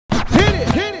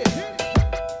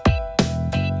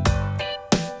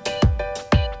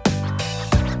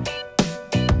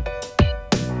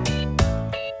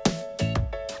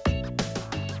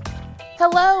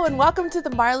Hello and welcome to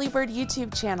the Marley Bird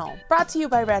YouTube channel, brought to you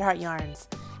by Red Heart Yarns.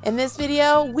 In this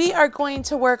video, we are going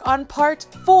to work on part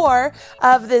 4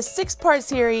 of this 6-part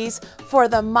series for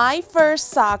the My First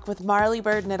Sock with Marley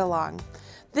Bird Knit Along.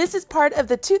 This is part of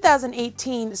the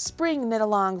 2018 Spring Knit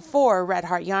Along for Red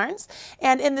Heart Yarns,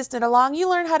 and in this knit along, you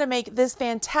learn how to make this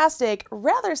fantastic,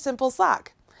 rather simple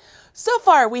sock. So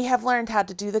far, we have learned how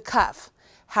to do the cuff,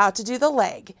 how to do the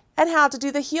leg, and how to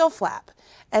do the heel flap.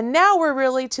 And now we're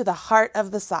really to the heart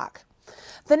of the sock.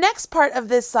 The next part of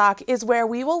this sock is where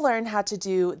we will learn how to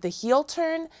do the heel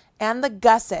turn and the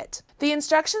gusset. The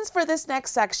instructions for this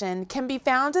next section can be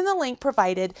found in the link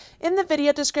provided in the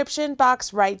video description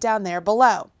box right down there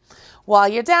below. While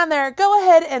you're down there, go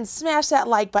ahead and smash that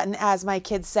like button, as my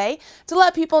kids say, to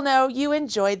let people know you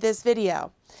enjoyed this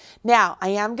video. Now, I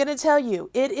am going to tell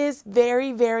you, it is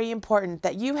very, very important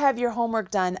that you have your homework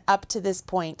done up to this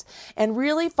point and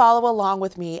really follow along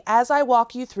with me as I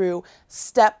walk you through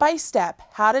step by step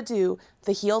how to do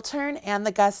the heel turn and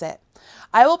the gusset.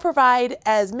 I will provide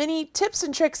as many tips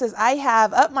and tricks as I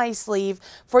have up my sleeve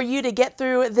for you to get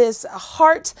through this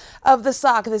heart of the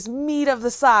sock, this meat of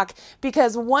the sock,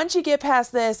 because once you get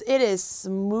past this, it is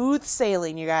smooth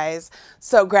sailing, you guys.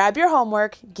 So grab your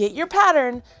homework, get your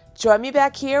pattern, join me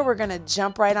back here. We're going to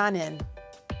jump right on in.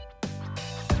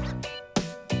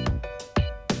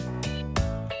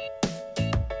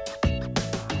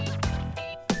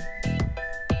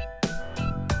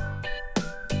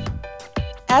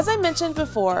 As I mentioned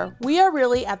before, we are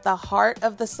really at the heart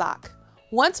of the sock.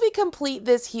 Once we complete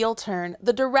this heel turn,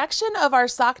 the direction of our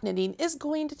sock knitting is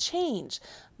going to change.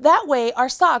 That way, our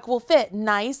sock will fit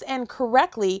nice and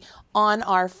correctly on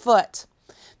our foot.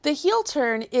 The heel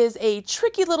turn is a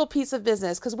tricky little piece of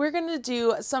business because we're going to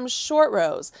do some short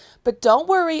rows, but don't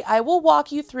worry, I will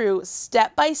walk you through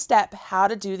step by step how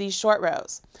to do these short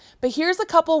rows. But here's a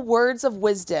couple words of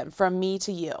wisdom from me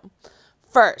to you.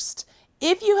 First,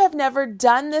 if you have never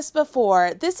done this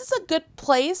before, this is a good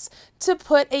place to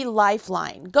put a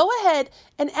lifeline. Go ahead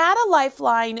and add a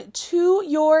lifeline to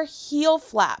your heel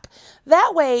flap.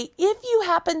 That way, if you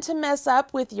happen to mess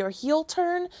up with your heel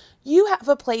turn, you have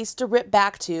a place to rip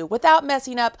back to without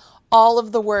messing up all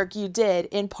of the work you did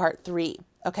in part 3.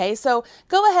 Okay, so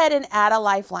go ahead and add a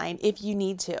lifeline if you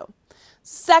need to.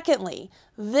 Secondly,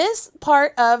 this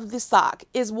part of the sock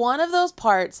is one of those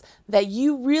parts that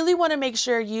you really want to make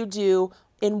sure you do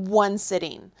in one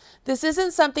sitting. This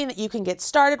isn't something that you can get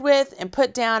started with and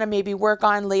put down and maybe work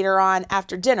on later on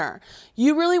after dinner.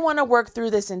 You really want to work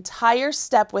through this entire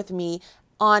step with me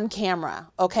on camera,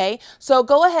 okay? So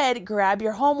go ahead, grab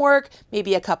your homework,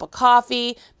 maybe a cup of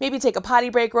coffee, maybe take a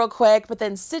potty break real quick, but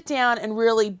then sit down and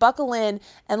really buckle in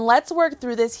and let's work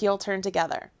through this heel turn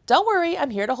together. Don't worry,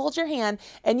 I'm here to hold your hand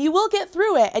and you will get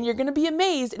through it and you're gonna be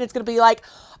amazed and it's gonna be like,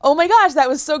 oh my gosh, that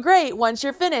was so great once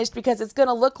you're finished, because it's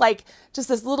gonna look like just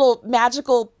this little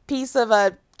magical piece of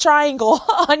a triangle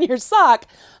on your sock.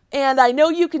 And I know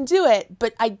you can do it,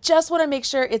 but I just want to make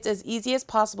sure it's as easy as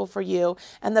possible for you.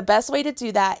 And the best way to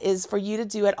do that is for you to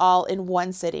do it all in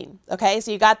one sitting. Okay,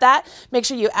 so you got that? Make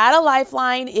sure you add a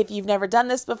lifeline if you've never done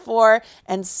this before.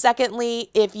 And secondly,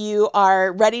 if you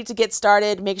are ready to get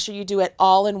started, make sure you do it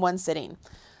all in one sitting.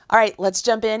 All right, let's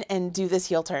jump in and do this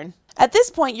heel turn. At this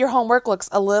point, your homework looks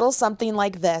a little something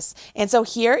like this. And so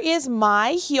here is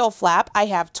my heel flap. I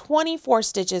have 24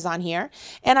 stitches on here,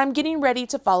 and I'm getting ready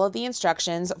to follow the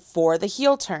instructions for the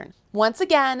heel turn. Once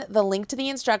again, the link to the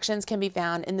instructions can be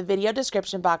found in the video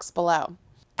description box below.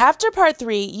 After part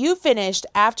 3, you finished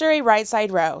after a right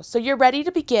side row, so you're ready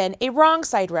to begin a wrong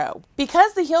side row.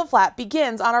 Because the heel flap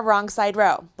begins on a wrong side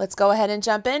row, let's go ahead and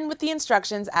jump in with the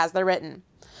instructions as they're written.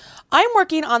 I'm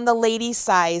working on the lady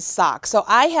size sock, so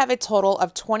I have a total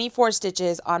of 24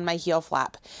 stitches on my heel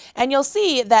flap. And you'll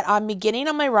see that I'm beginning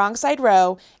on my wrong side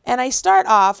row, and I start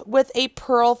off with a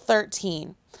purl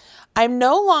 13. I'm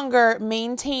no longer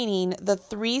maintaining the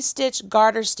 3-stitch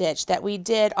garter stitch that we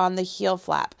did on the heel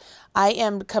flap. I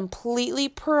am completely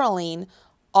purling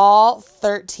all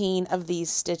 13 of these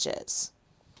stitches.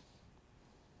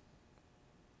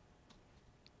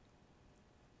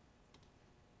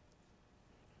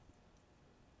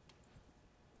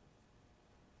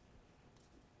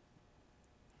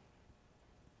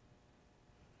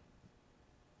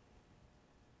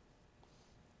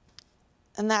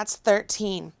 And that's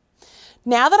 13.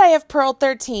 Now that I have purled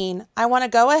 13, I want to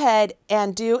go ahead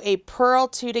and do a purl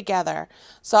 2 together.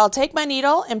 So I'll take my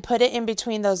needle and put it in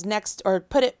between those next, or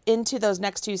put it into those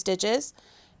next 2 stitches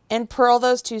and purl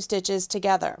those 2 stitches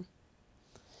together.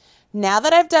 Now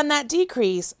that I've done that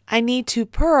decrease, I need to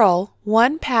purl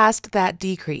 1 past that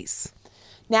decrease.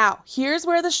 Now, here's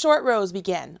where the short rows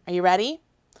begin. Are you ready?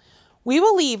 We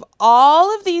will leave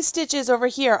all of these stitches over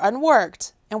here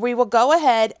unworked, and we will go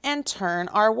ahead and turn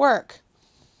our work.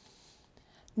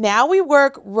 Now we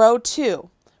work row 2.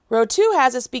 Row 2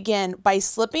 has us begin by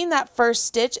slipping that first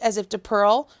stitch as if to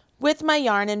purl with my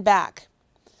yarn and back.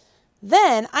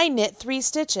 Then I knit 3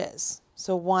 stitches.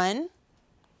 So 1,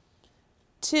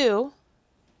 2,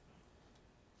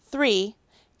 3,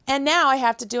 and now I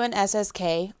have to do an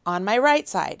SSK on my right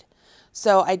side.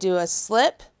 So I do a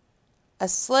slip,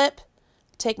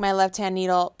 take my left hand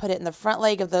needle, put it in the front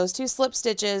leg of those 2 slip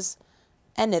stitches,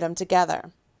 and knit them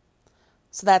together.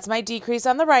 So that's my decrease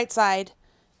on the right side,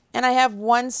 and I have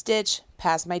 1 stitch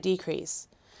past my decrease.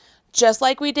 Just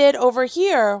like we did over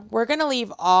here, we're going to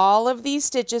leave all of these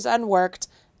stitches unworked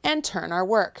and turn our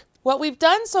work. What we've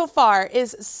done so far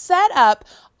is set up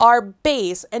our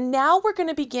base, and now we're going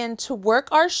to begin to work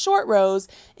our short rows,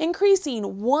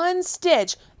 increasing 1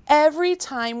 stitch every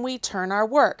time we turn our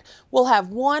work. We'll have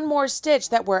 1 more stitch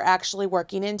that we're actually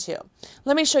working into.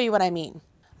 Let me show you what I mean.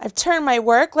 I've turned my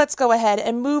work. Let's go ahead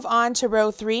and move on to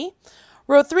row 3.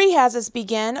 Row 3 has us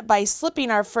begin by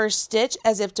slipping our first stitch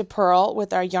as if to purl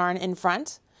with our yarn in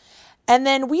front. And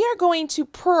then we are going to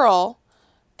purl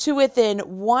to within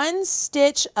 1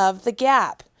 stitch of the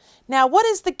gap. Now, what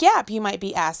is the gap, you might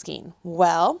be asking?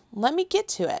 Well, let me get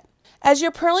to it. As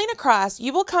you're purling across,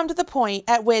 you will come to the point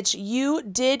at which you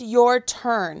did your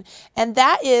turn, and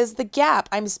that is the gap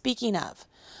I'm speaking of.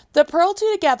 The purl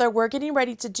 2 together we're getting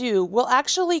ready to do will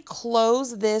actually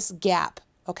close this gap,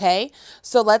 okay?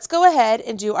 So let's go ahead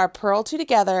and do our purl 2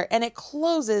 together, and it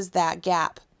closes that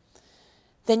gap.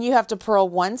 Then you have to purl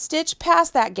 1 stitch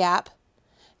past that gap,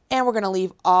 and we're going to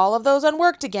leave all of those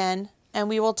unworked again, and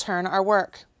we will turn our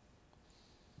work.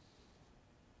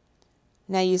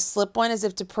 Now you slip 1 as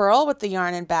if to purl with the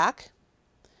yarn and back,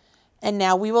 and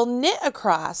now we will knit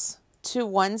across to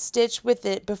 1 stitch with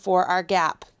it before our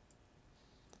gap.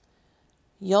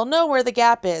 You'll know where the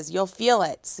gap is. You'll feel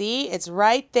it. See, it's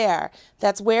right there.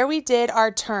 That's where we did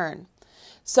our turn.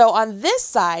 So on this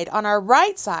side, on our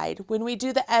right side, when we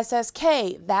do the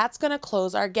SSK, that's going to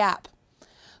close our gap.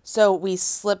 So we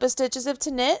slip a stitch as if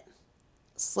to knit,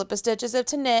 slip a stitch as if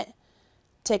to knit,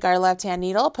 take our left hand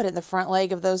needle, put it in the front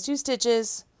leg of those 2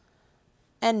 stitches,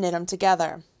 and knit them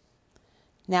together.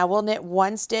 Now we'll knit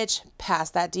 1 stitch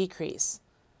past that decrease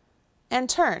and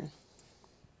turn.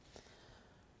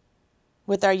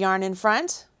 With our yarn in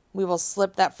front, we will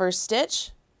slip that first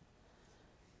stitch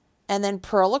and then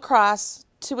purl across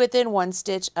to within 1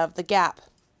 stitch of the gap.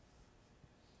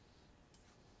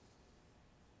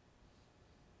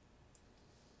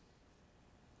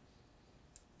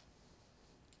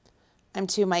 I'm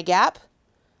to my gap,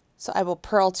 so I will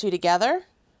purl 2 together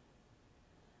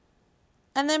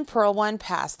and then purl 1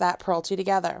 past that, purl 2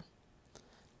 together.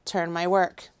 Turn my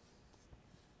work.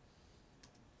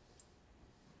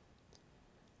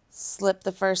 Slip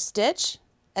the first stitch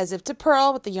as if to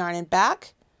purl with the yarn in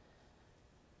back.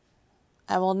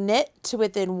 I will knit to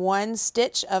within 1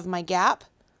 stitch of my gap.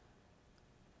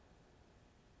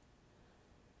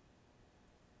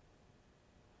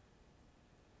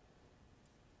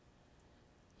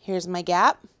 Here's my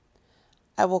gap.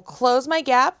 I will close my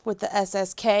gap with the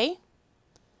SSK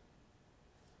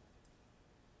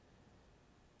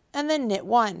and then knit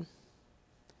 1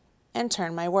 and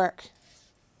turn my work.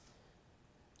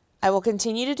 I will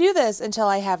continue to do this until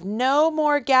I have no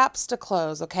more gaps to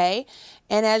close, okay?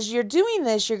 And as you're doing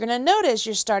this, you're going to notice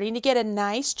you're starting to get a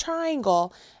nice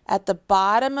triangle at the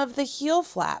bottom of the heel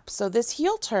flap. So this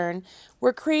heel turn,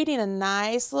 we're creating a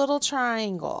nice little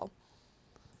triangle.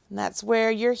 And that's where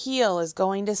your heel is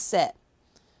going to sit.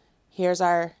 Here's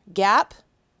our gap.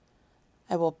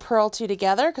 I will purl 2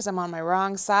 together because I'm on my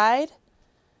wrong side.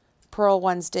 Purl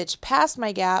 1 stitch past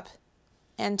my gap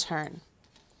and turn.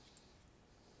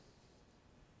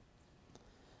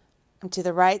 I'm to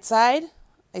the right side.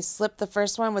 I slip the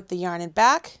first one with the yarn and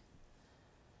back.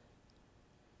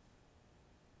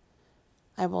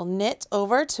 I will knit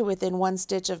over to within 1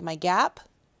 stitch of my gap.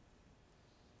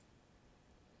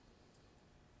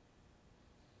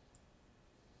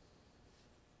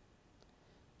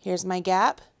 Here's my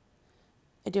gap.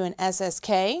 I do an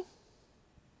SSK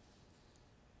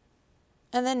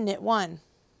and then knit 1.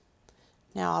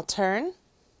 Now I'll turn,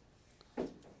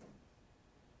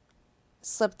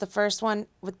 slip the first one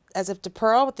as if to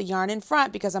purl with the yarn in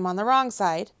front because I'm on the wrong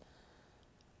side.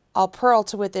 I'll purl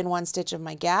to within 1 stitch of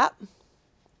my gap.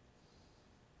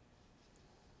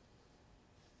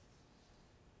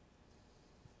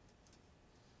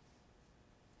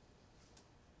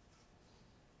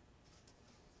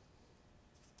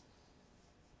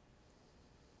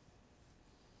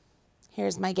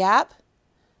 Here's my gap.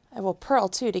 I will purl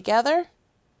 2 together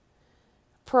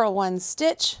purl one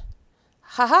stitch.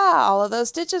 Haha, all of those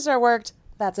stitches are worked.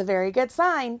 That's a very good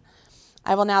sign.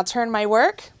 I will now turn my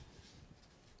work,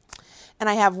 and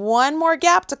I have one more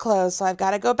gap to close, so I've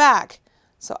got to go back.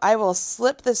 So I will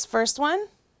slip this first one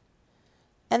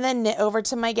and then knit over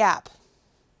to my gap.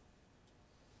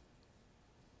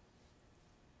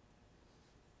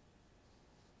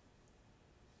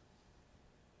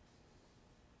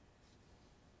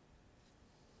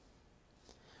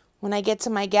 When I get to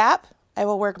my gap, I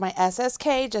will work my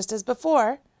SSK just as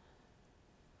before.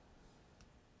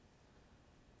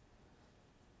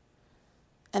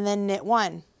 And then knit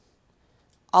one.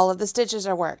 All of the stitches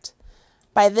are worked.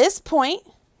 By this point,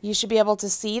 you should be able to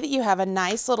see that you have a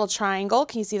nice little triangle.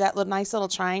 Can you see that nice little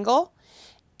triangle?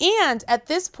 And at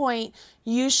this point,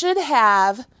 you should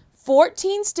have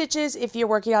 14 stitches if you're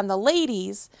working on the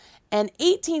ladies and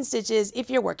 18 stitches if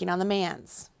you're working on the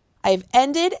mans. I've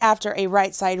ended after a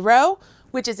right side row,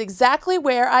 which is exactly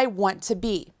where I want to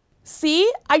be. See,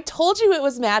 I told you it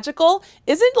was magical.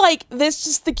 Isn't like this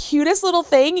just the cutest little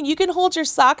thing? And you can hold your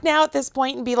sock now at this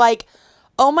point and be like,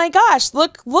 oh my gosh,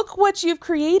 look what you've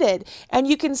created. And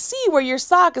you can see where your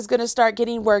sock is going to start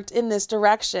getting worked in this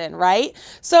direction, right?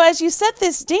 So as you set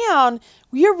this down,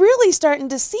 you're really starting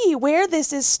to see where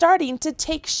this is starting to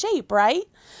take shape, right?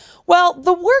 Well,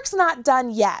 the work's not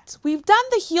done yet. We've done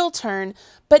the heel turn,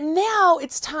 but now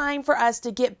it's time for us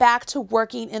to get back to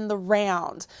working in the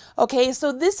round. Okay,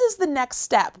 so this is the next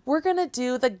step. We're gonna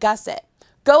do the gusset.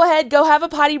 Go ahead, go have a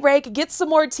potty break, get some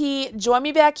more tea, join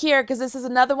me back here because this is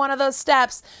another one of those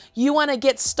steps you wanna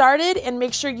get started and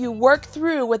make sure you work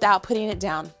through without putting it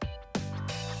down.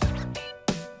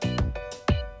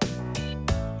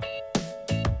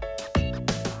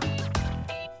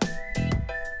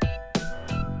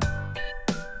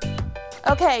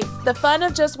 Okay, the fun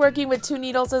of just working with 2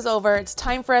 needles is over. It's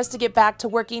time for us to get back to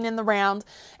working in the round.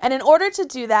 And in order to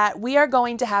do that, we are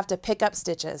going to have to pick up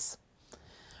stitches.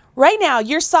 Right now,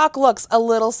 your sock looks a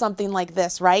little something like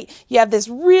this, right? You have this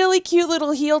really cute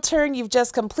little heel turn you've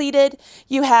just completed.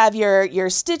 You have your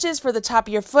stitches for the top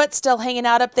of your foot still hanging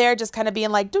out up there, just kind of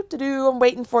being like, doo-doo-doo, I'm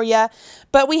waiting for you.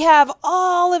 But we have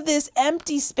all of this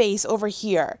empty space over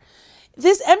here.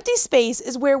 This empty space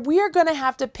is where we are going to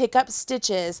have to pick up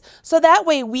stitches so that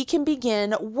way we can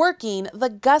begin working the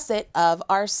gusset of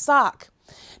our sock.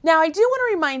 Now I do want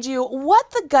to remind you what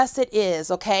the gusset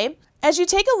is, okay? As you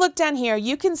take a look down here,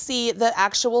 you can see the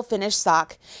actual finished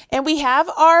sock. And we have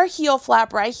our heel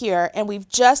flap right here, and we've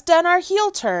just done our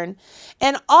heel turn.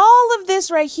 And all of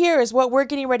this right here is what we're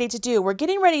getting ready to do. We're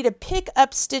getting ready to pick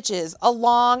up stitches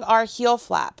along our heel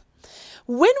flap.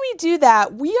 When we do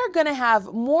that, we are going to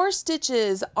have more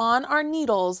stitches on our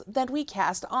needles than we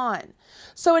cast on.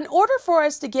 So in order for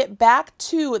us to get back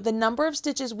to the number of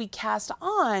stitches we cast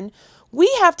on, we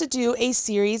have to do a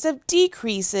series of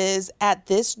decreases at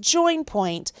this join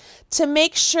point to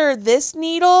make sure this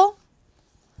needle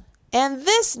and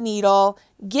this needle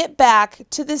get back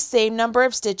to the same number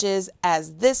of stitches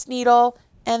as this needle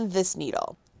and this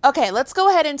needle. Okay, let's go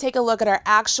ahead and take a look at our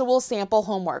actual sample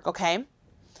homework, okay?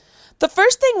 The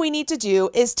first thing we need to do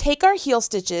is take our heel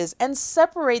stitches and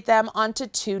separate them onto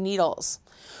 2 needles.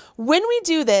 When we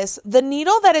do this, the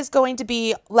needle that is going to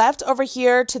be left over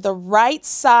here to the right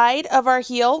side of our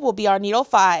heel will be our needle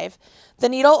 5. The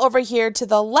needle over here to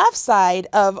the left side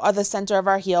of the center of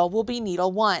our heel will be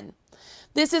needle 1.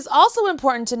 This is also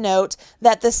important to note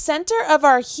that the center of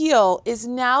our heel is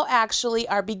now actually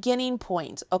our beginning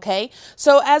point, okay?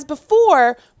 So as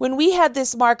before, when we had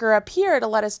this marker up here to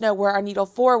let us know where our needle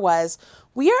 4 was,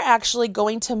 we are actually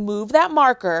going to move that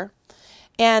marker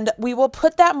and we will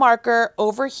put that marker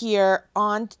over here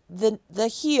on the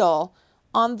heel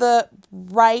on the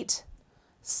right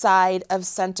side of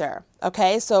center,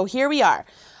 okay? So here we are.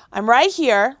 I'm right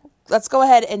here. Let's go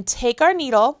ahead and take our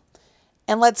needle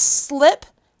and let's slip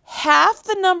half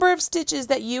the number of stitches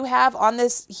that you have on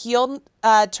this heel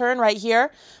turn right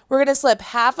here. We're going to slip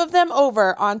half of them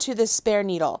over onto this spare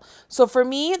needle. So for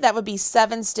me, that would be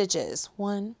 7 stitches.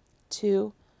 1,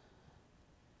 2,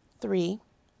 3,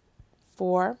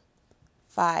 4,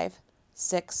 5,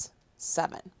 6,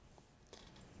 7.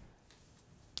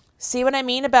 See what I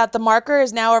mean about the marker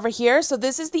is now over here? So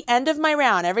this is the end of my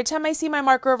round. Every time I see my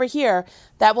marker over here,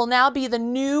 that will now be the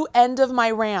new end of my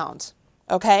round.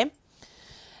 Okay?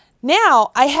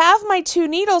 Now, I have my 2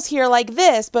 needles here like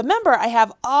this, but remember, I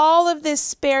have all of this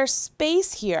spare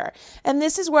space here, and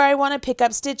this is where I want to pick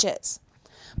up stitches.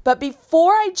 But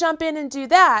before I jump in and do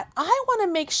that, I want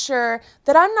to make sure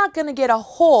that I'm not going to get a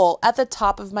hole at the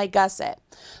top of my gusset.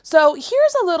 So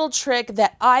here's a little trick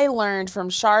that I learned from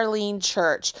Charlene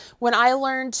Church when I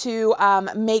learned to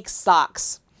make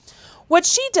socks. What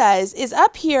she does is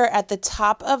up here at the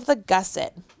top of the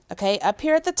gusset, okay, up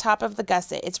here at the top of the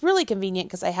gusset, it's really convenient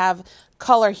because I have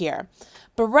color here.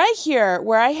 But right here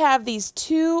where I have these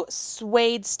two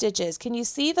suede stitches, can you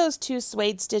see those two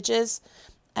suede stitches?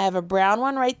 I have a brown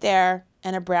one right there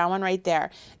and a brown one right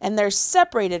there, and they're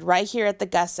separated right here at the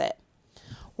gusset.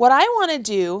 What I want to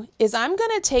do is I'm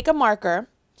going to take a marker,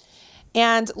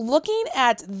 and looking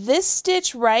at this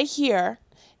stitch right here,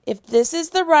 if this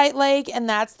is the right leg and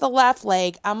that's the left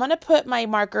leg, I'm going to put my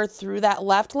marker through that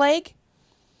left leg.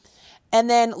 And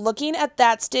then looking at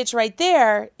that stitch right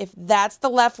there, if that's the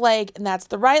left leg and that's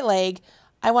the right leg,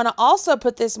 I want to also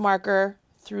put this marker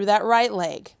through that right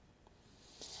leg.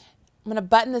 I'm going to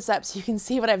button this up so you can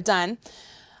see what I've done.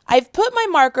 I've put my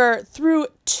marker through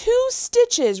 2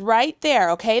 stitches right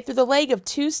there, okay, through the leg of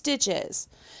 2 stitches.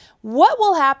 What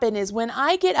will happen is when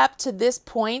I get up to this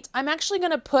point, I'm actually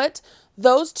going to put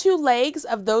those 2 legs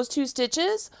of those 2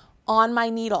 stitches on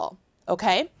my needle,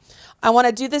 okay? I want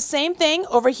to do the same thing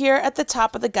over here at the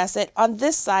top of the gusset on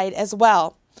this side as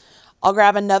well. I'll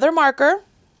grab another marker,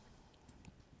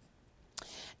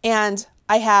 and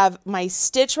I have my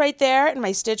stitch right there and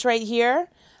my stitch right here.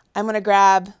 I'm going to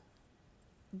grab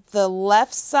the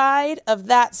left side of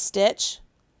that stitch,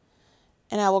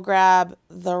 and I will grab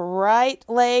the right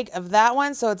leg of that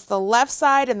one. So it's the left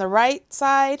side and the right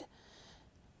side.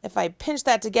 If I pinch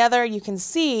that together, you can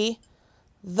see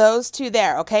those 2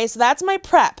 there. Okay, so that's my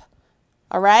prep.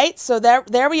 All right, so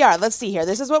there we are. Let's see here.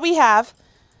 This is what we have.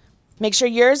 Make sure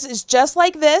yours is just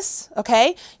like this.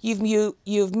 Okay, you've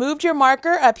moved your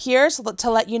marker up here so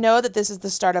to let you know that this is the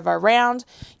start of our round.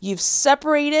 You've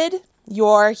separated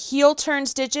your heel turn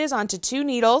stitches onto 2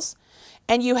 needles,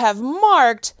 and you have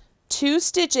marked 2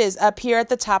 stitches up here at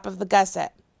the top of the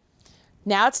gusset.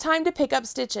 Now it's time to pick up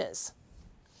stitches.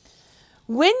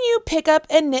 When you pick up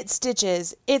and knit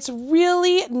stitches, it's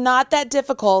really not that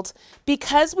difficult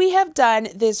because we have done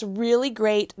this really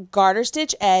great garter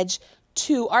stitch edge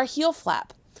to our heel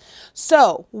flap.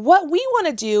 So what we want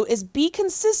to do is be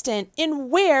consistent in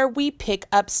where we pick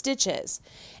up stitches.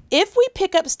 If we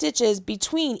pick up stitches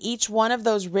between each one of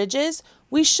those ridges,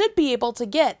 we should be able to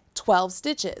get 12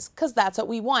 stitches because that's what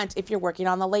we want if you're working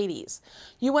on the ladies.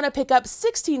 You want to pick up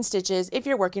 16 stitches if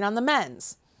you're working on the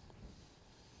men's.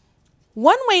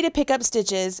 One way to pick up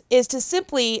stitches is to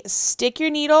simply stick your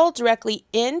needle directly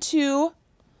into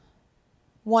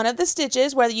one of the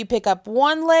stitches, whether you pick up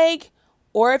 1 leg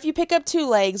or if you pick up 2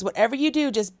 legs, whatever you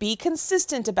do, just be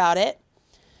consistent about it.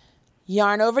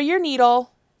 Yarn over your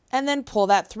needle and then pull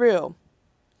that through.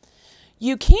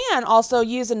 You can also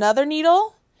use another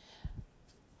needle.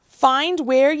 Find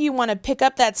where you want to pick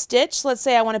up that stitch. So let's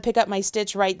say I want to pick up my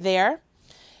stitch right there.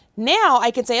 Now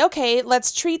I can say, okay,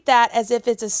 let's treat that as if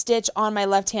it's a stitch on my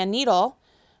left-hand needle.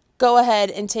 Go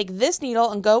ahead and take this needle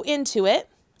and go into it,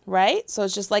 right? So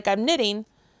it's just like I'm knitting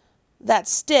that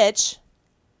stitch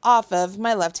off of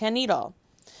my left-hand needle.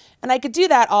 And I could do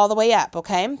that all the way up,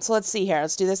 okay? So let's see here.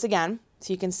 Let's do this again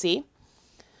so you can see.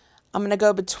 I'm going to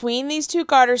go between these 2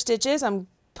 garter stitches. I'm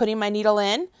putting my needle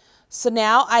in. So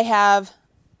now I have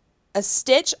a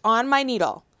stitch on my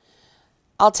needle.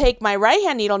 I'll take my right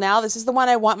hand needle now, this is the one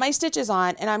I want my stitches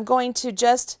on, and I'm going to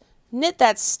just knit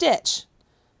that stitch.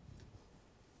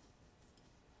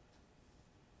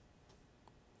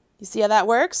 You see how that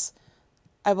works?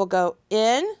 I will go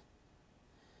in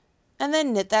and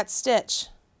then knit that stitch.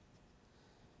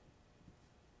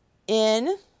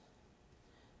 In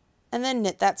and then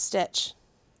knit that stitch.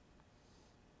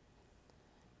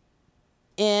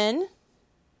 In.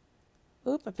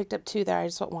 Oop, I picked up 2 there, I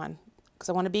just want 1. Because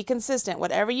I want to be consistent.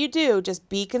 Whatever you do, just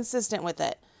be consistent with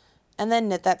it. And then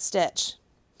knit that stitch.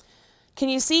 Can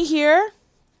you see here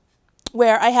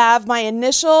where I have my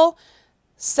initial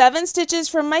 7 stitches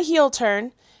from my heel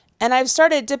turn, and I've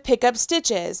started to pick up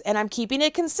stitches, and I'm keeping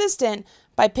it consistent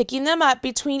by picking them up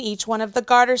between each one of the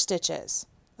garter stitches.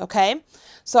 Okay?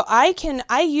 So I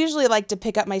usually like to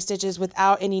pick up my stitches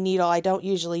without any needle. I don't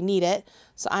usually need it.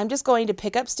 So I'm just going to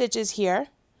pick up stitches here.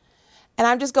 And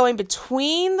I'm just going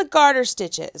between the garter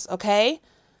stitches, okay?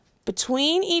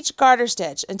 Between each garter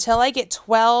stitch until I get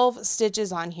 12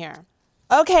 stitches on here.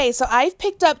 Okay, so I've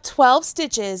picked up 12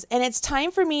 stitches, and it's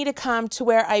time for me to come to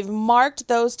where I've marked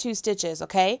those 2 stitches,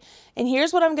 okay? And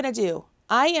here's what I'm going to do.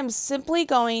 I am simply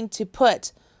going to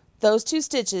put those 2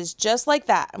 stitches just like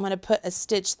that. I'm going to put a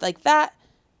stitch like that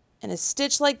and a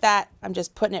stitch like that. I'm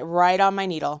just putting it right on my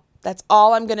needle. That's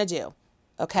all I'm going to do,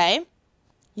 okay?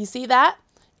 You see that?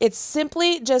 It's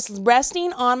simply just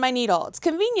resting on my needle. It's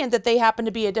convenient that they happen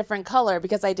to be a different color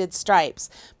because I did stripes,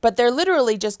 but they're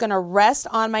literally just going to rest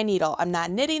on my needle. I'm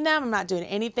not knitting them. I'm not doing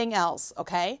anything else,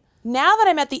 okay? Now that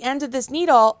I'm at the end of this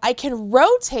needle, I can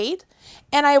rotate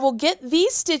and I will get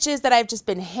these stitches that I've just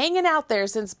been hanging out there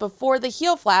since before the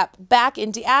heel flap back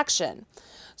into action.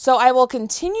 So I will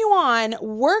continue on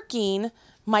working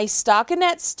my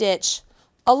stockinette stitch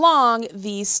along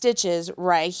these stitches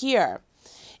right here.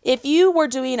 If you were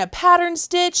doing a pattern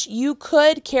stitch, you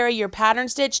could carry your pattern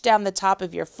stitch down the top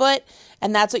of your foot,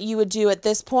 and that's what you would do at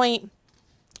this point.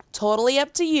 Totally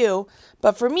up to you,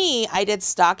 but for me, I did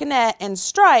stockinette and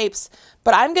stripes,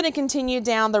 but I'm going to continue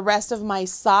down the rest of my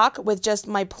sock with just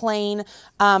my plain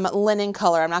linen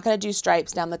color. I'm not going to do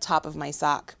stripes down the top of my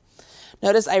sock.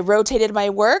 Notice I rotated my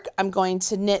work. I'm going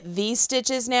to knit these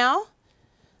stitches now.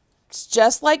 It's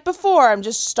just like before. I'm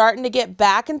just starting to get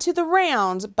back into the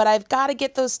round, but I've got to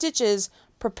get those stitches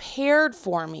prepared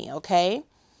for me, okay?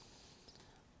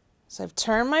 So I've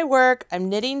turned my work. I'm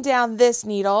knitting down this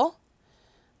needle.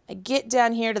 I get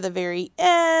down here to the very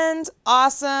end.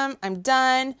 Awesome. I'm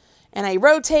done. And I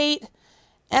rotate,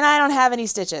 and I don't have any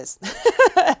stitches.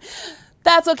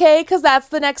 That's okay, because that's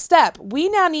the next step. We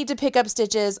now need to pick up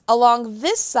stitches along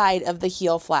this side of the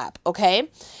heel flap, okay?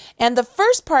 And the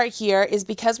first part here is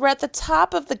because we're at the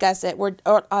top of the gusset, we're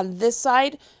on this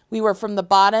side, we were from the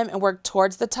bottom and worked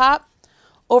towards the top.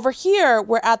 Over here,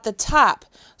 we're at the top.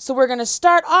 So we're going to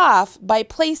start off by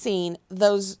placing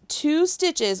those 2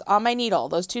 stitches on my needle.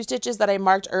 Those 2 stitches that I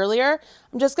marked earlier,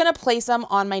 I'm just going to place them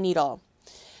on my needle.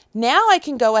 Now I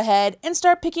can go ahead and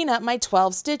start picking up my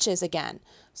 12 stitches again.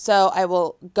 So I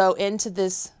will go into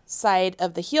this side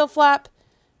of the heel flap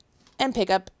and pick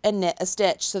up and knit a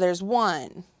stitch. So there's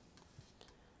 1,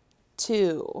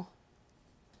 2,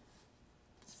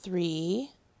 3,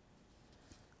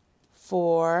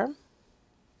 4,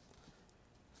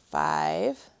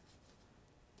 5,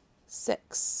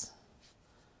 6,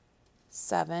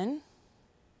 7,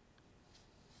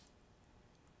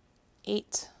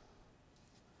 8,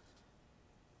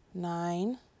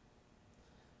 9,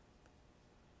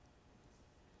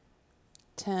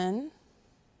 10,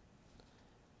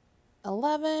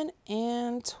 11,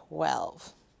 and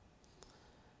 12.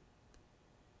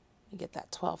 Let me get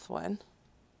that 12th one.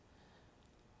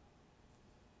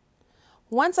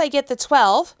 Once I get the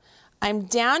 12, I'm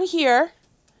down here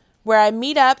where I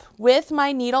meet up with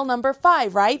my needle number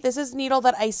 5, right? This is needle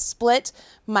that I split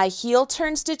my heel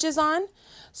turn stitches on.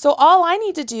 So all I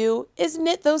need to do is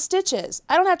knit those stitches.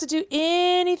 I don't have to do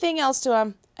anything else to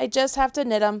them. I just have to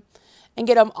knit them and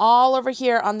get them all over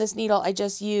here on this needle I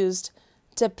just used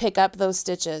to pick up those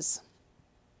stitches.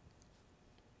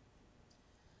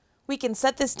 We can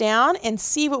set this down and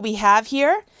see what we have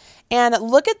here. And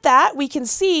look at that, we can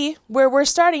see where we're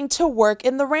starting to work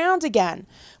in the round again.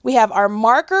 We have our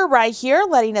marker right here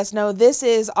letting us know this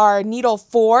is our needle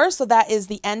 4, so that is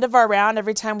the end of our round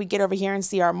every time we get over here and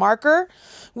see our marker.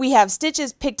 We have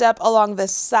stitches picked up along the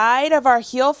side of our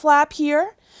heel flap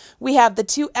here. We have the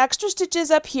 2 extra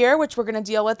stitches up here, which we're going to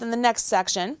deal with in the next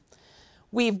section.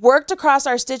 We've worked across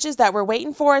our stitches that were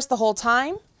waiting for us the whole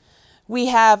time. We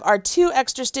have our 2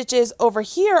 extra stitches over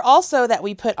here also that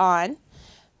we put on.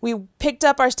 We picked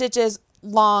up our stitches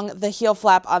along the heel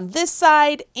flap on this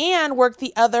side and worked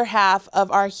the other half of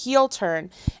our heel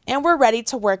turn, and we're ready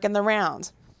to work in the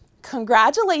round.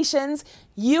 Congratulations,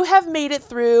 you have made it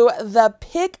through the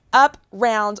pick up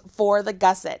round for the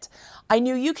gusset. I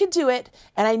knew you could do it,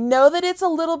 and I know that it's a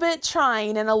little bit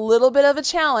trying and a little bit of a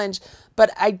challenge,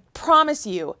 but I promise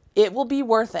you it will be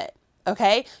worth it.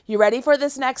 Okay, you ready for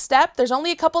this next step? There's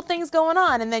only a couple things going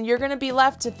on, and then you're going to be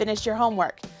left to finish your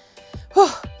homework. Whew,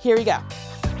 here we go.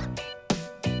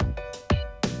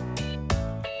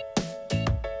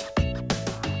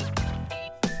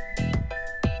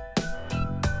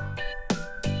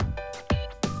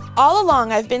 All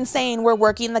along I've been saying we're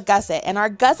working the gusset, and our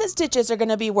gusset stitches are going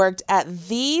to be worked at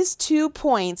these 2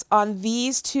 points on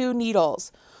these 2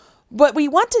 needles. What we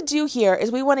want to do here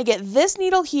is we want to get this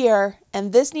needle here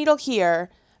and this needle here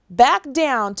back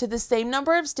down to the same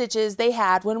number of stitches they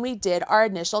had when we did our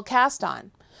initial cast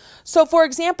on. So for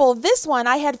example, this one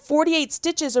I had 48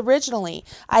 stitches originally.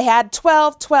 I had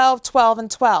 12, 12, 12, and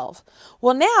 12.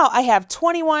 Well, now I have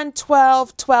 21,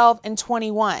 12, 12, and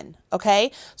 21,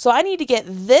 okay? So I need to get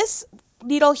this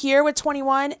needle here with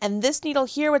 21 and this needle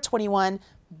here with 21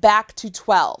 back to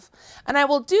 12. And I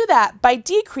will do that by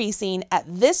decreasing at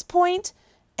this point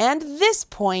and this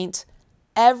point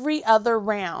every other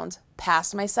round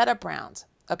past my setup round.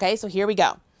 Okay, so here we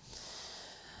go.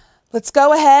 Let's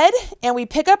go ahead and we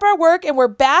pick up our work and we're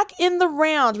back in the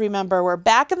round. Remember, we're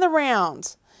back in the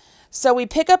round. So we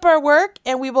pick up our work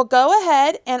and we will go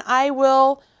ahead and I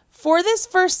will, for this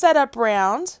first setup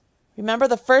round, remember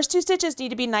the first 2 stitches need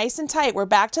to be nice and tight. We're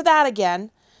back to that again.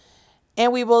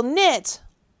 And we will knit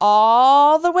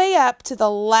all the way up to the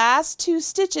last 2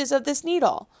 stitches of this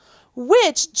needle,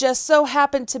 which just so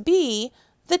happen to be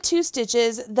the 2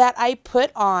 stitches that I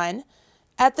put on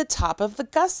at the top of the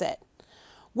gusset.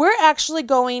 We're actually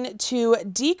going to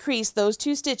decrease those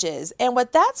 2 stitches, and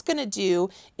what that's going to do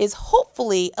is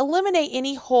hopefully eliminate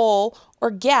any hole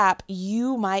or gap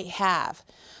you might have.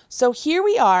 So here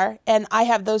we are, and I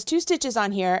have those 2 stitches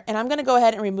on here, and I'm going to go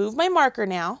ahead and remove my marker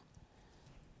now,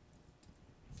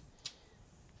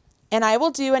 and I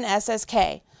will do an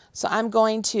SSK. So I'm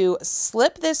going to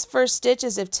slip this first stitch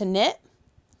as if to knit,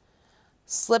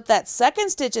 slip that second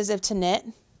stitch as if to knit,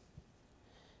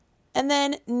 and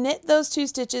then knit those 2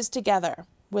 stitches together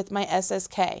with my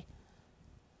SSK.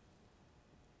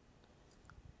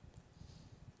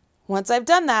 Once I've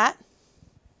done that,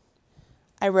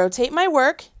 I rotate my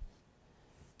work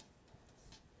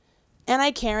and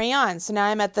I carry on. So now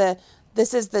I'm at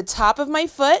this is the top of my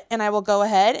foot, and I will go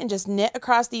ahead and just knit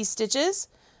across these stitches.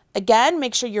 Again,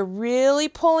 make sure you're really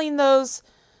pulling those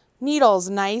needles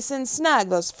nice and snug.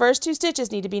 Those first 2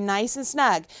 stitches need to be nice and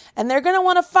snug. And they're going to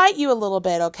want to fight you a little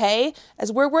bit, okay?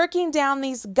 As we're working down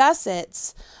these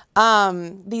gussets,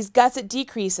 these gusset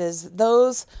decreases,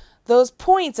 those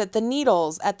points at the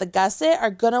needles at the gusset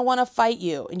are going to want to fight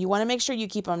you. And you want to make sure you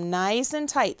keep them nice and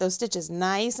tight, those stitches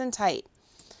nice and tight.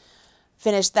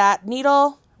 Finish that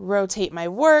needle, rotate my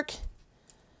work,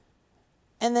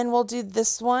 and then we'll do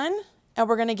this one. And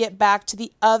we're going to get back to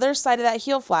the other side of that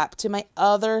heel flap, to my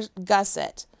other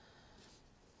gusset.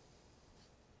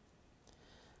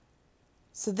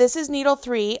 So this is needle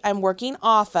 3 I'm working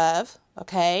off of,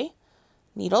 okay?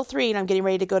 Needle 3, and I'm getting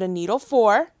ready to go to needle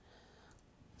 4.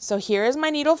 So here is my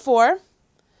needle 4.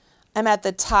 I'm at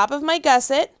the top of my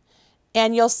gusset,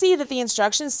 and you'll see that the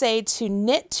instructions say to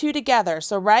knit 2 together.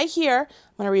 So right here,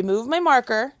 I'm going to remove my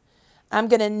marker. I'm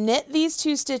going to knit these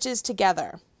 2 stitches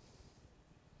together.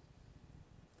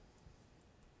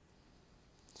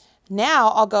 Now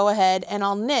I'll go ahead and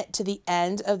I'll knit to the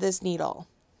end of this needle.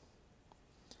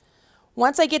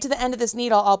 Once I get to the end of this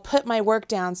needle, I'll put my work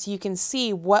down so you can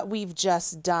see what we've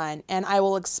just done, and I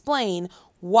will explain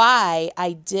why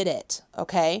I did it,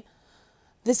 okay?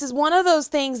 This is one of those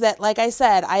things that, like I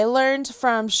said, I learned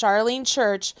from Charlene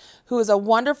Church, who is a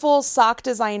wonderful sock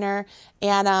designer,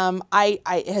 and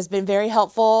has been very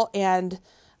helpful and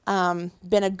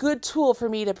been a good tool for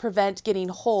me to prevent getting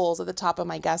holes at the top of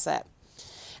my gusset.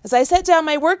 As I set down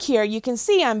my work here, you can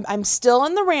see I'm still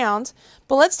in the round,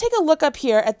 but let's take a look up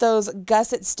here at those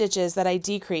gusset stitches that I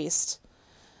decreased.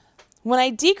 When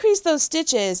I decreased those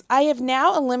stitches, I have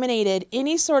now eliminated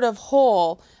any sort of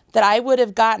hole that I would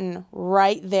have gotten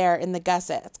right there in the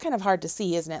gusset. It's kind of hard to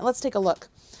see, isn't it? Let's take a look.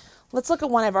 Let's look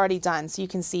at one I've already done so you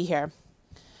can see here.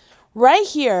 Right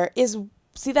here is,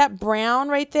 see that brown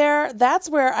right there? That's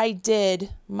where I did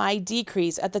my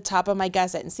decrease at the top of my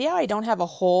gusset. And see how I don't have a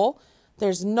hole?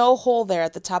 There's no hole there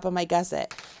at the top of my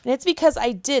gusset. And it's because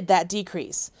I did that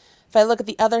decrease. If I look at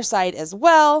the other side as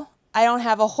well, I don't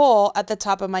have a hole at the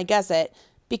top of my gusset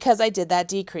because I did that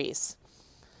decrease.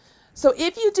 So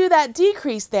if you do that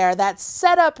decrease there, that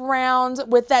setup round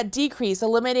with that decrease,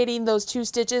 eliminating those 2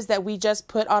 stitches that we just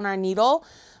put on our needle,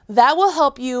 that will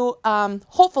help you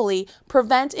hopefully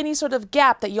prevent any sort of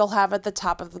gap that you'll have at the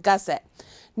top of the gusset.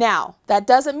 Now, that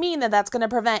doesn't mean that that's going to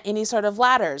prevent any sort of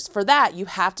ladders. For that, you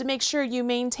have to make sure you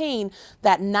maintain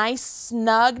that nice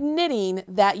snug knitting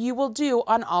that you will do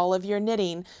on all of your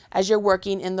knitting as you're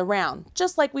working in the round,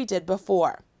 just like we did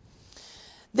before.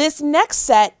 This next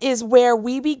set is where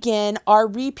we begin our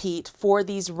repeat for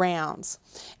these rounds.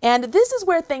 And this is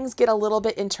where things get a little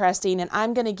bit interesting, and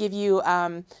I'm going to give you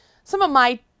some of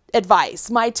my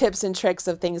advice, my tips and tricks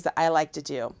of things that I like to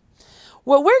do.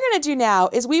 What we're going to do now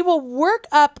is we will work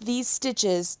up these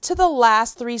stitches to the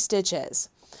last 3 stitches.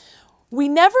 We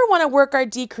never want to work our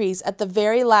decrease at the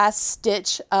very last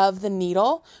stitch of the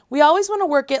needle. We always want to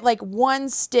work it like 1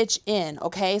 stitch in,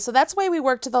 okay? So that's why we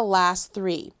work to the last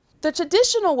 3. The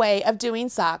traditional way of doing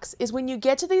socks is when you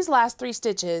get to these last 3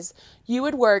 stitches, you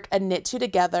would work a knit 2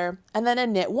 together and then a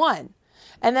knit 1.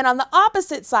 And then on the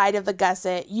opposite side of the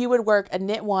gusset, you would work a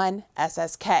knit 1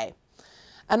 SSK.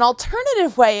 An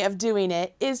alternative way of doing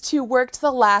it is to work to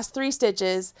the last 3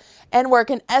 stitches and work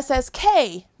an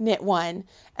SSK knit 1,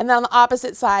 and then on the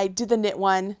opposite side do the knit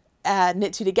 1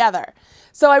 knit two together.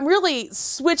 So I'm really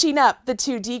switching up the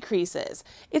two decreases.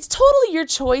 It's totally your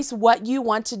choice what you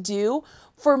want to do.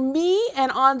 For me,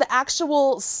 and on the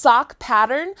actual sock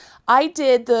pattern, I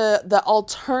did the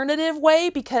alternative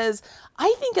way because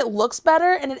I think it looks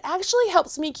better and it actually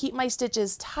helps me keep my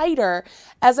stitches tighter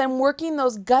as I'm working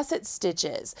those gusset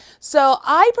stitches. So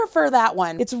I prefer that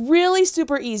one. It's really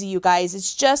super easy, you guys.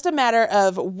 It's just a matter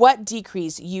of what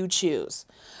decrease you choose.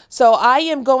 So I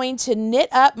am going to knit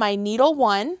up my needle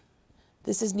 1.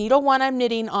 This is needle 1 I'm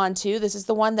knitting onto. This is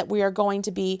the one that we are going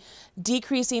to be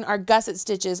decreasing our gusset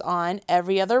stitches on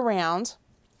every other round.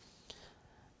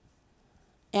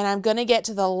 And I'm going to get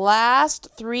to the last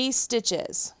 3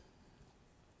 stitches.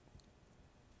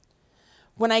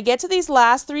 When I get to these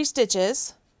last 3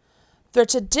 stitches, the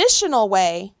traditional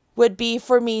way would be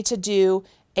for me to do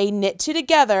a knit 2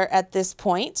 together at this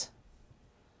point,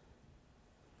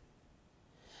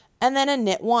 and then a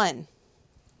knit 1.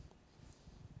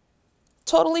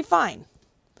 Totally fine.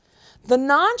 The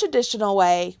non-traditional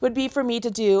way would be for me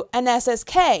to do an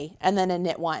SSK and then a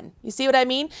knit 1. You see what I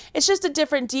mean? It's just a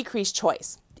different decrease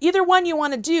choice. Either one you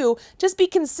want to do, just be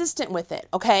consistent with it,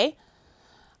 okay?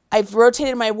 I've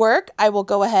rotated my work. I will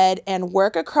go ahead and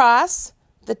work across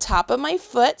the top of my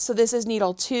foot. So this is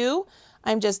needle 2.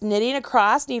 I'm just knitting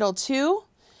across needle 2,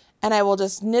 and I will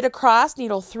just knit across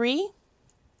needle 3.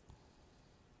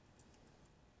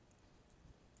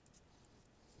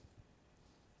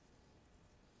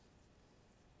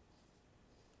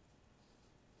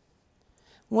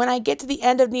 When I get to the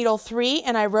end of needle 3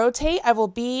 and I rotate, I will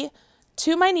be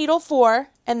to my needle 4,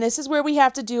 and this is where we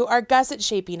have to do our gusset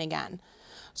shaping again.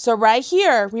 So right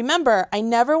here, remember, I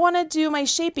never want to do my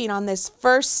shaping on this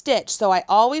first stitch, so I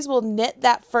always will knit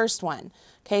that first one.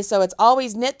 Okay, so it's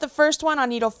always knit the first one on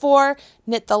needle 4,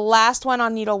 knit the last one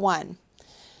on needle 1.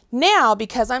 Now,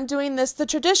 because I'm doing this the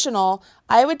traditional,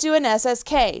 I would do an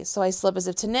SSK. So I slip as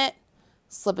if to knit,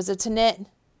 slip as if to knit,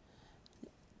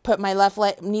 put my left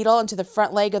needle into the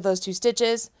front leg of those 2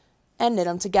 stitches, and knit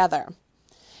them together.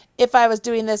 If I was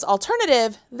doing this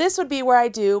alternative, this would be where I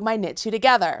do my knit 2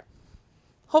 together.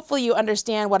 Hopefully you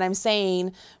understand what I'm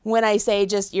saying when I say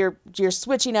just you're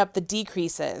switching up the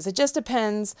decreases. It just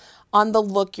depends on the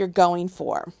look you're going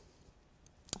for.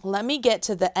 Let me get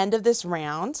to the end of this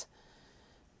round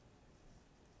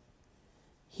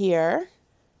here.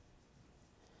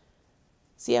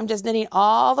 See, I'm just knitting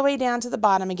all the way down to the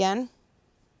bottom again.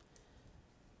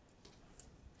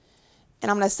 And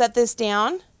I'm going to set this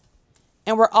down,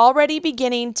 and we're already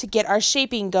beginning to get our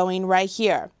shaping going right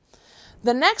here.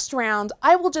 The next round,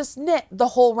 I will just knit the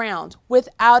whole round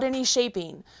without any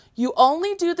shaping. You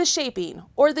only do the shaping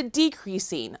or the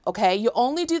decreasing, okay? You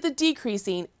only do the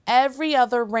decreasing every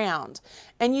other round.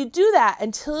 And you do that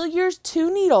until your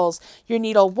 2 needles, your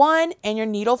needle 1 and your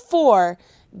needle 4,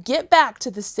 get back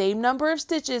to the same number of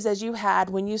stitches as you had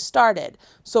when you started.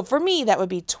 So for me, that would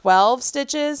be 12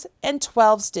 stitches and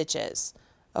 12 stitches,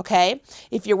 okay?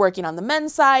 If you're working on the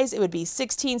men's size, it would be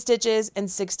 16 stitches and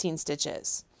 16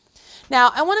 stitches.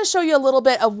 Now, I want to show you a little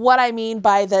bit of what I mean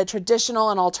by the traditional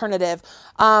and alternative.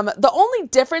 The only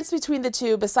difference between the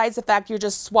two, besides the fact you're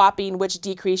just swapping which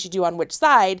decrease you do on which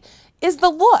side, is the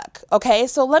look, okay?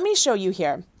 So let me show you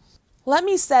here. Let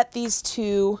me set these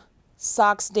 2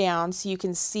 socks down so you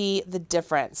can see the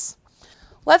difference.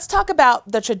 Let's talk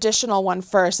about the traditional one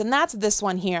first, and that's this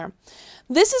one here.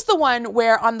 This is the one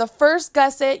where on the first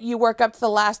gusset, you work up to the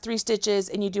last 3 stitches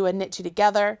and you do a knit 2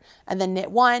 together and then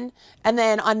knit 1. And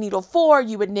then on needle 4,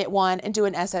 you would knit 1 and do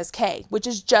an SSK, which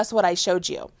is just what I showed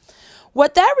you.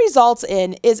 What that results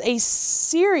in is a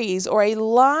series or a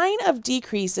line of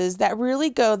decreases that really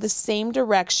go the same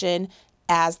direction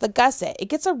as the gusset. It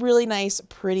gets a really nice,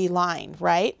 pretty line,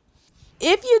 right?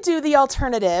 If you do the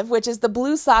alternative, which is the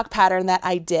blue sock pattern that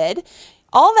I did,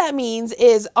 all that means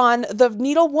is on the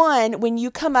needle 1, when you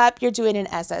come up, you're doing an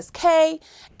SSK,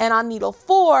 and on needle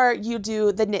 4, you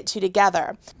do the knit 2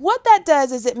 together. What that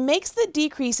does is it makes the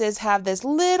decreases have this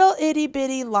little itty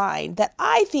bitty line that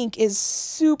I think is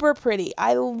super pretty.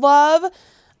 I love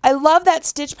that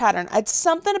stitch pattern. It's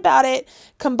something about it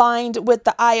combined with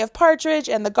the eye of partridge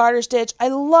and the garter stitch. I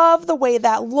love the way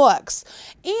that looks.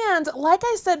 And like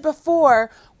I said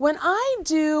before, when I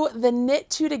do the knit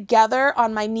 2 together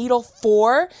on my needle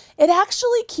 4, it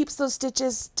actually keeps those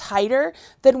stitches tighter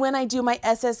than when I do my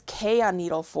SSK on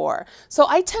needle 4. So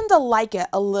I tend to like it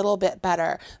a little bit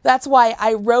better. That's why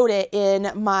I wrote it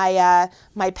in my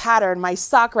pattern, my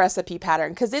sock recipe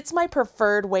pattern, because it's my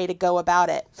preferred way to go about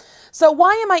it. So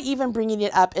why am I even bringing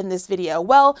it up in this video?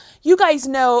 Well, you guys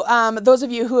know, those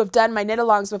of you who have done my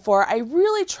knit-alongs before, I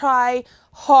really try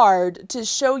hard to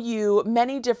show you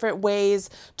many different ways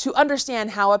to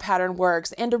understand how a pattern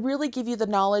works and to really give you the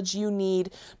knowledge you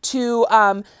need to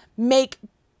make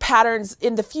patterns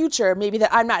in the future, maybe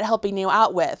that I'm not helping you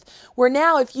out with. Where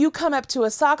now, if you come up to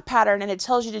a sock pattern and it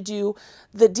tells you to do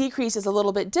the decreases a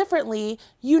little bit differently,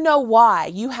 you know why.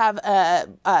 You have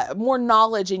more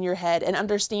knowledge in your head and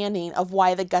understanding of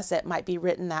why the gusset might be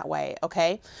written that way,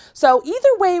 okay? So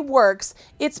either way works.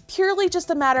 It's purely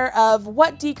just a matter of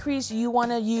what decrease you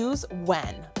want to use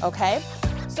when, okay?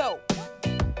 So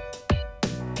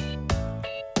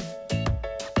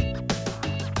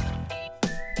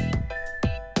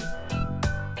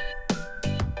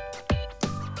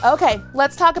okay,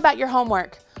 let's talk about your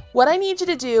homework. What I need you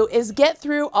to do is get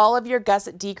through all of your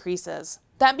gusset decreases.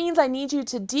 That means I need you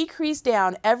to decrease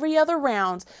down every other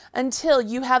round until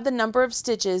you have the number of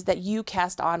stitches that you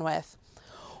cast on with.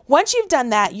 Once you've done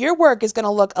that, your work is going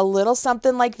to look a little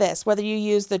something like this, whether you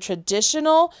use the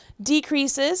traditional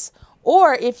decreases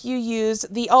or if you use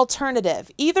the alternative.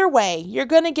 Either way, you're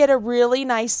going to get a really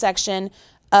nice section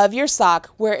of your sock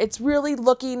where it's really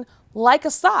looking like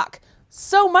a sock.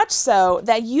 So much so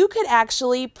that you could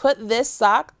actually put this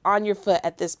sock on your foot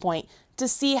at this point to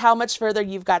see how much further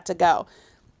you've got to go.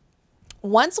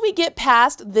 Once we get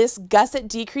past this gusset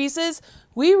decreases,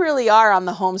 we really are on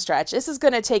the home stretch. This is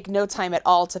going to take no time at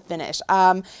all to finish,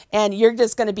 and you're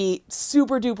just going to be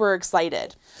super duper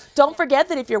excited. Don't forget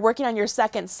that if you're working on your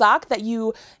second sock, that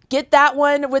you get that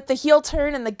one with the heel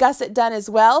turn and the gusset done as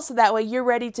well, so that way you're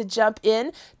ready to jump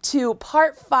in to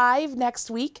part 5 next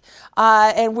week,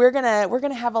 and we're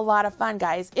gonna have a lot of fun,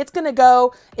 guys. It's gonna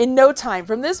go in no time.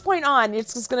 From this point on,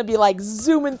 it's just gonna be like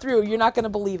zooming through. You're not gonna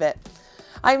believe it.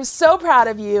 I'm so proud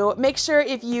of you. Make sure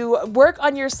if you work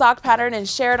on your sock pattern and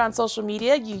share it on social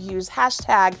media, you use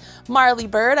hashtag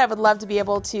MarleyBird. I would love to be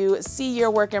able to see your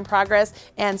work in progress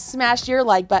and smash your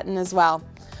like button as well.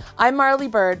 I'm Marley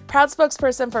Bird, proud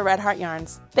spokesperson for Red Heart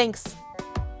Yarns. Thanks.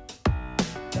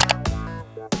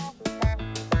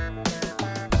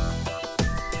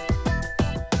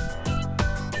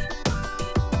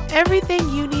 Everything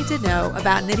you need to know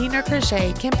about knitting or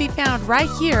crochet can be found right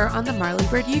here on the Marley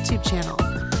Bird YouTube channel.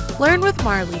 Learn with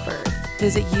Marley Bird.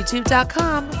 Visit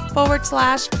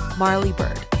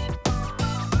youtube.com/MarleyBird.